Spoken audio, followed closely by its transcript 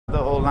the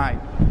whole night.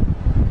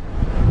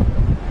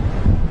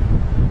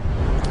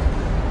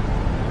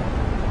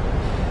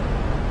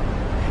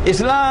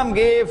 Islam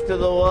gave to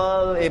the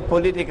world a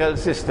political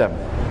system.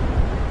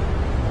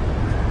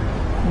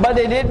 But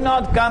it did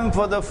not come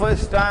for the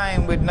first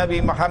time with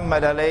Nabi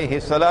Muhammad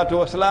alayhi salatu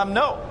wasalam,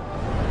 no.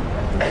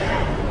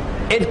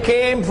 It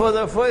came for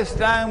the first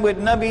time with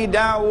Nabi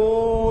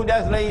Dawood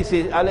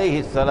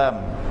alayhi salam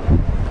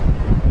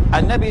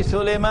and Nabi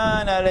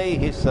Sulaiman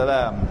alayhi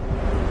salam,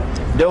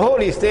 the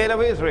holy state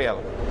of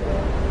Israel,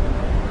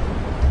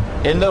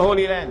 in the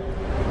Holy Land.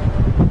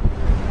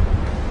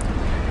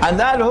 And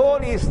that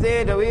holy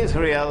state of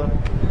Israel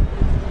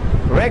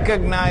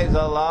recognized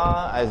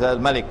Allah as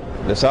Al-Malik,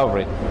 the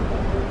sovereign.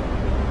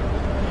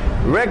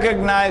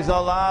 Recognize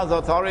Allah's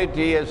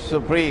authority as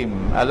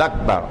supreme,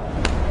 Al-Akbar.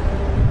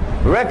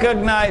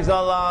 Recognize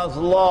Allah's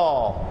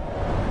law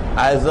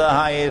as the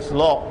highest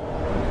law,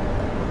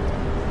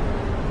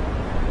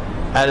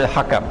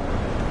 Al-Hakam.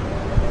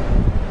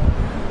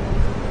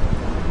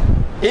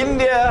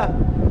 India,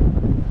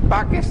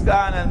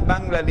 Pakistan and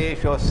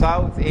Bangladesh, or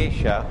South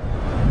Asia,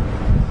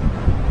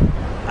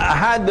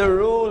 had the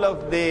rule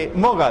of the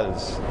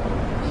Mughals,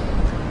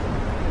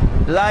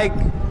 like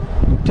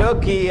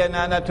Turkey and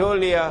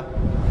Anatolia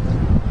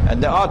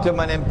and the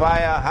Ottoman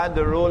Empire had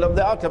the rule of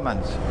the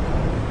Ottomans.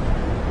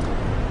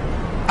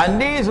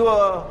 And these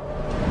were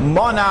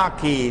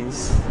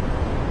monarchies,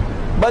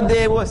 but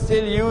they were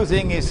still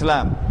using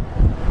Islam.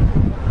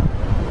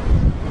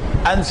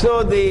 And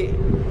so the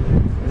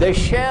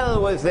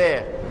shell was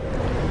there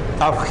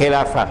of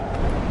Khilafah,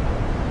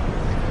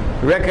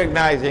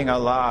 recognizing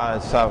Allah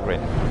as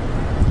sovereign.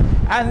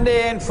 And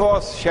they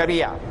enforced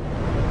Sharia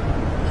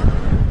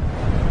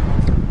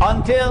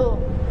until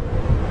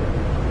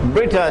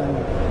Britain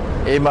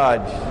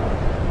emerged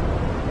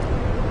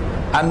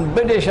and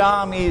British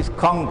armies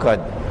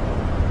conquered,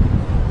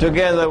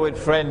 together with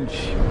French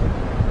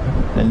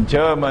and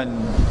German,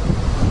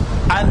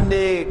 and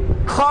they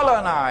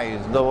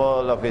colonized the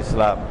world of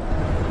Islam.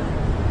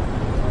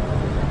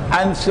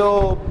 And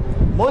so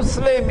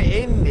Muslim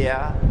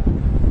India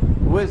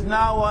was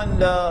now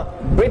under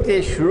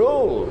British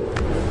rule.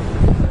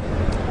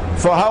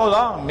 For how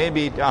long?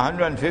 Maybe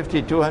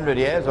 150, 200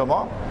 years or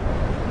more.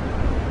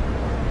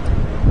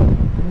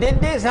 Did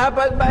this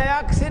happen by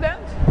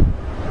accident?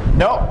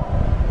 No.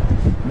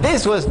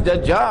 This was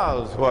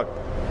Dajjal's work.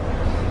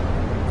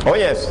 Oh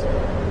yes.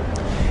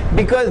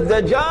 Because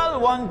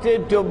Dajjal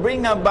wanted to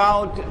bring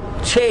about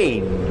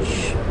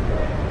change.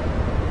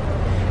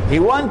 He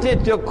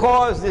wanted to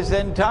cause this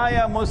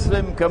entire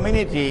Muslim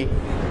community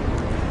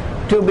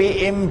to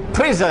be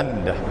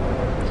imprisoned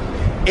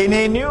in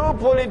a new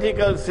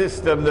political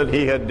system that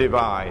he had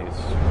devised.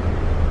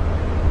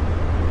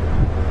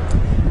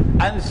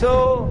 And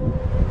so,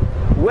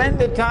 when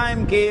the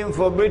time came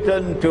for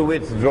Britain to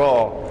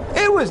withdraw,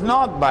 it was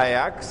not by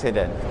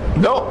accident.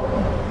 No.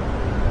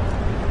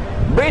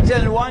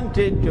 Britain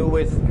wanted to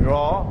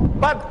withdraw,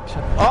 but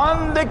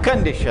on the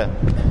condition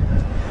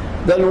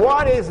that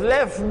what is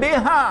left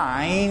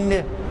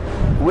behind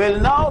will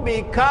now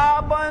be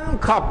carbon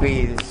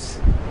copies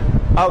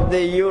of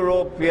the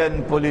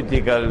European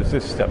political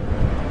system.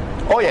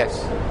 Oh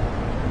yes.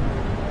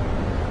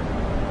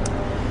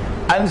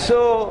 And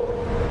so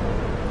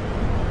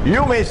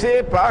you may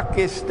say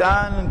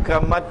Pakistan ka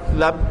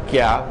matlab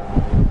kya?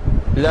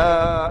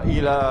 La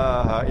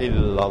ilaha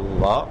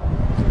illallah.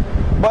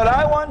 But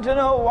I want to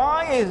know,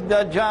 why is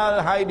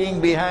Dajjal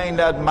hiding behind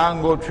that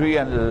mango tree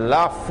and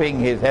laughing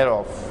his head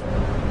off?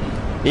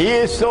 He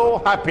is so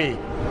happy.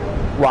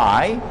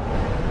 Why?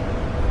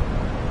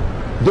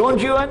 Don't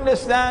you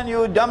understand,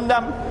 you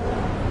dum-dum?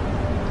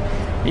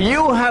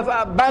 You have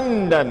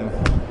abandoned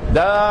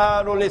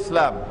Darul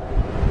Islam.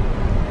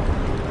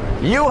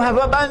 You have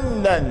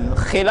abandoned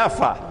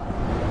Khilafah.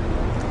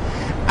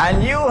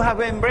 And you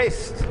have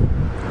embraced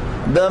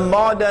the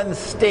modern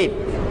state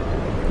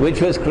which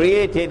was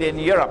created in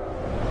Europe,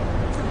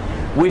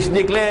 which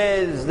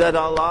declares that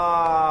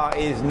Allah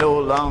is no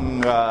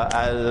longer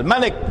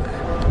Al-Malik.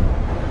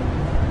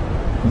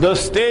 The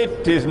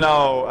state is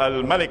now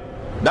Al-Malik.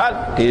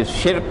 That is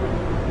shirk.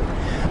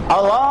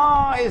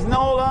 Allah is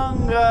no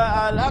longer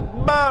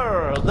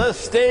Al-Akbar. The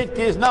state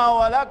is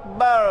now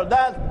Al-Akbar.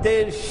 That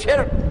is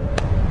shirk.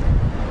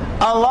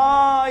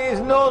 Allah is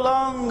no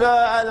longer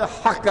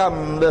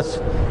Al-Hakam, the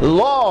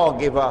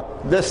lawgiver.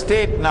 The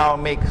state now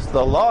makes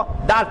the law.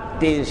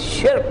 That is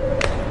shirk.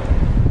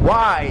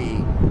 Why?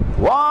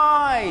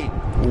 Why?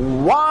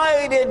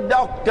 Why did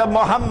Dr.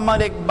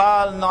 Muhammad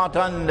Iqbal not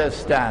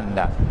understand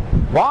that?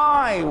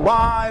 Why?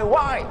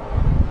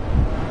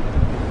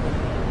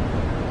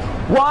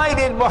 Why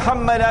did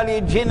Muhammad Ali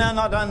Jinnah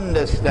not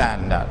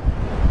understand that?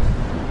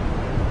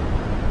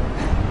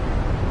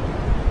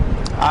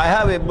 I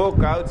have a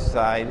book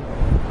outside.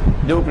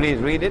 Do please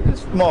read it.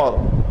 It's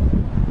small.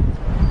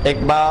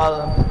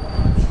 Iqbal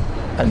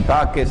and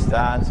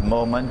Pakistan's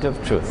Moment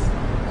of Truth.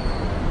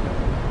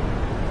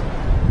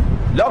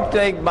 Dr.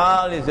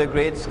 Iqbal is a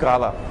great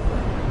scholar,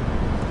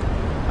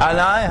 and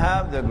I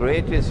have the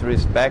greatest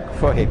respect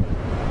for him.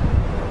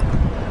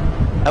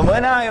 And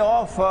when I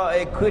offer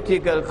a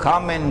critical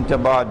comment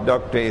about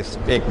Dr.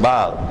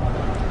 Iqbal,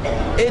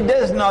 it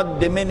does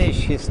not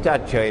diminish his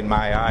stature in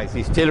my eyes.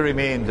 He still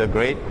remains a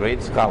great,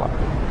 great scholar.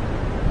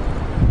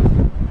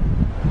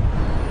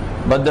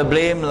 But the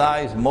blame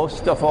lies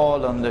most of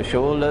all on the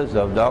shoulders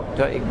of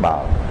Dr.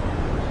 Iqbal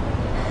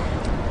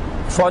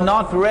for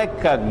not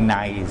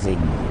recognizing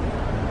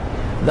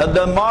that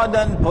the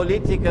modern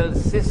political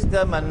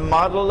system and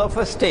model of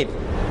a state,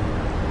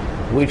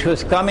 which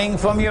was coming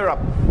from Europe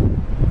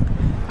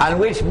and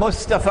which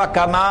Mustafa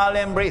Kemal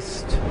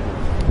embraced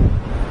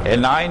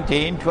in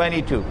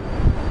 1922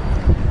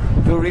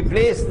 to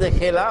replace the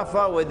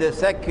Khilafah with the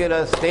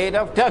secular state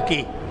of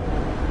Turkey,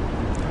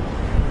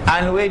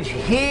 and which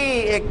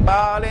he,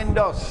 Iqbal,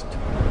 endorsed,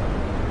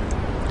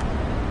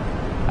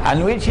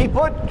 and which he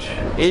put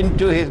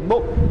into his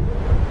book,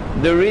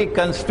 The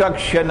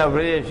Reconstruction of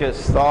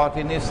Religious Thought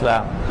in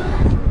Islam.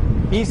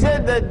 He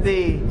said that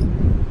the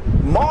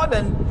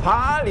modern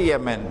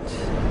parliament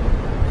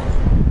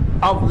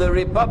of the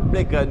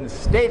Republican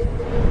state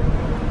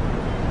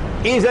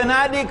is an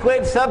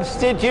adequate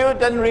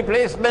substitute and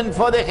replacement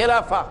for the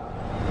Khilafah.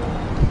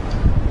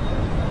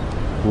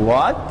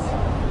 What?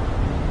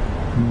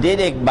 Did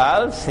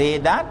Iqbal say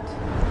that?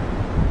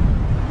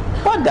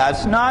 But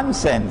that's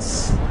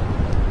nonsense.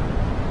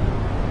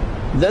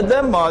 That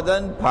the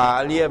modern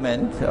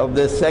parliament of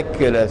the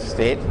secular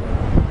state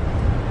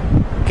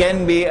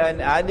can be an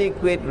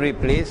adequate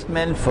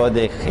replacement for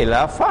the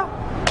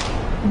Khilafah?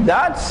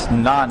 That's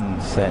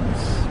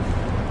nonsense.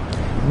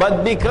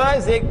 But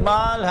because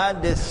Iqbal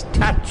had the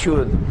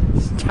stature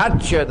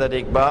that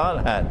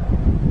Iqbal had,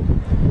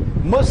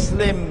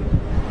 Muslim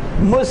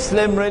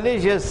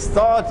religious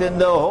thought in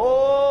the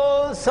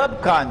whole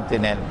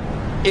subcontinent,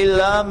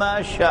 illa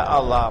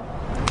masha'Allah,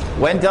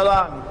 went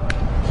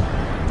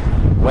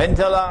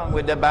along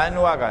with the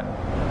bandwagon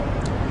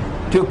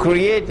to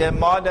create a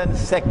modern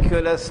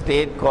secular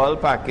state called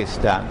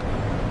Pakistan.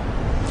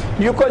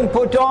 You can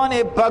put on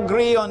a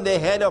pagri on the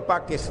head of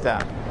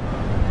Pakistan.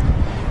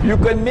 You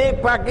can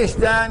make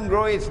Pakistan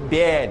grow its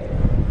beard.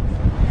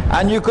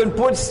 And you can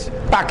put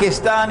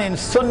Pakistan in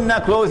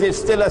Sunnah clothes, it's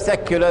still a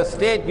secular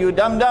state, you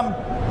dum-dum.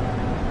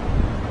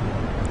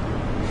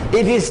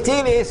 It is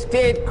still a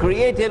state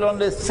created on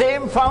the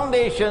same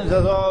foundations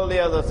as all the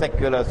other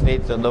secular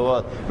states in the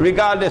world,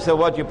 regardless of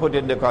what you put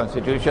in the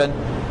constitution,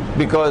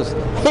 because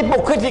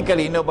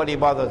hypocritically nobody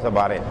bothers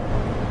about it.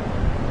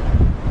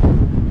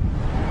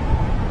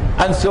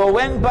 And so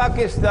when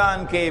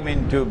Pakistan came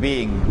into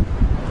being,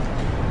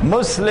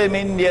 Muslim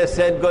India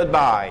said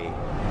goodbye.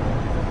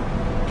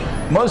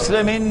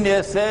 Muslim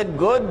India said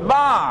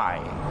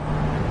goodbye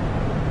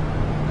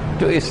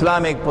to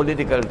Islamic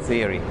political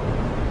theory.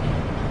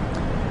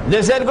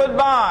 They said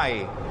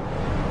goodbye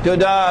to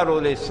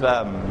Darul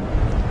Islam.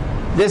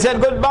 They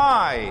said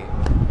goodbye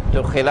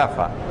to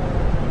Khilafah.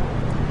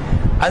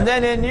 And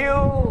then a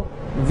new,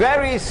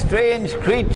 very strange creature